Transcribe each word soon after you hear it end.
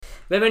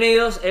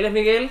Bienvenidos, él es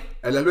Miguel.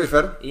 Él es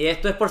Luisfer. Y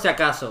esto es Por Si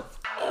Acaso.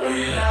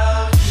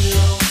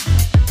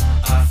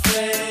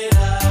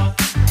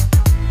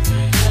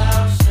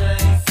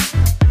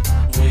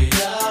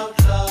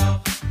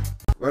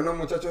 Bueno,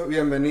 muchachos,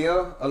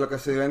 bienvenidos a lo que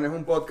se viene. Es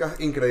un podcast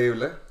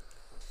increíble.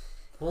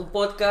 Es un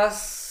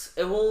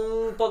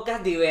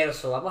podcast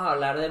diverso. Vamos a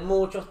hablar de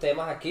muchos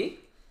temas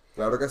aquí.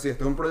 Claro que sí,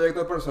 este es un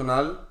proyecto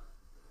personal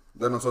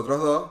de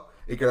nosotros dos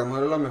y queremos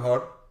darle lo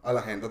mejor a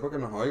la gente porque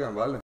nos oigan,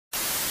 ¿vale?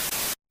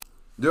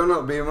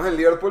 Vivimos en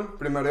Liverpool,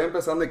 primero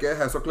empezando, y que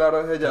dejar eso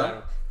claro desde ya.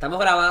 Claro. Estamos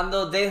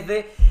grabando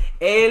desde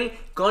el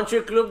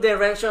Country Club de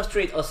Renshaw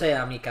Street, o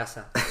sea, mi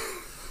casa.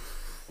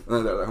 No,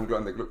 de verdad es un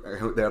country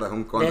club, de verdad es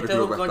un country Este es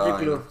club. un country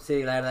club,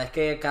 sí, la verdad es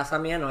que casa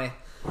mía no es.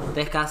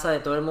 Esta es casa de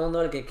todo el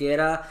mundo, el que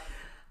quiera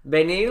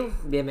venir,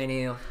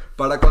 bienvenido.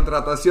 Para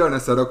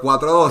contrataciones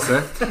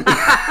 0412.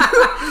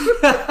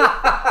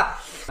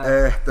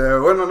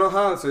 Bueno,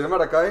 no, soy de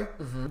Maracay.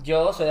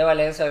 Yo soy de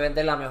Valencia,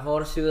 obviamente la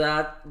mejor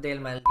ciudad del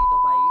maldito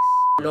país.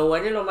 Lo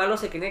bueno y lo malo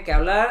se tiene que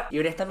hablar y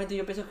honestamente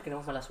yo pienso que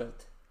tenemos mala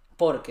suerte.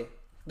 ¿Por qué?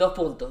 2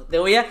 puntos. Te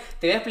voy a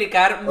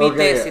explicar mi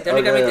tesis.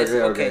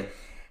 Ok.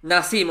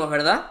 Nacimos,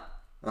 ¿verdad?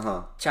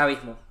 Ajá.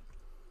 Chavismo.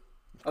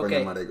 Coño,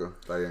 Ok. marico,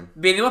 está bien.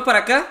 Vinimos para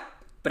acá,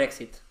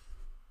 Brexit.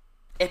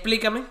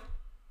 Explícame.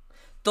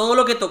 Todo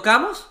lo que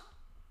tocamos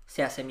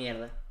se hace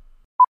mierda.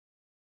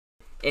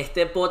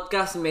 Este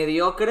podcast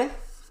mediocre,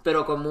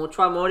 pero con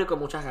mucho amor y con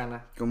muchas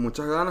ganas. Con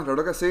muchas ganas,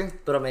 claro que sí.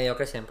 Pero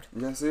mediocre siempre.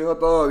 Ya se dijo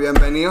todo.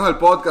 Bienvenidos al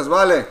podcast,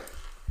 ¿vale?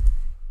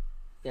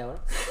 ¿Y ahora?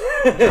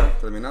 Ya,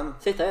 terminamos.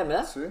 Sí, está bien,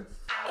 ¿verdad? Sí.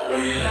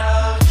 We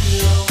love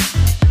you,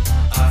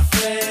 I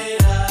feel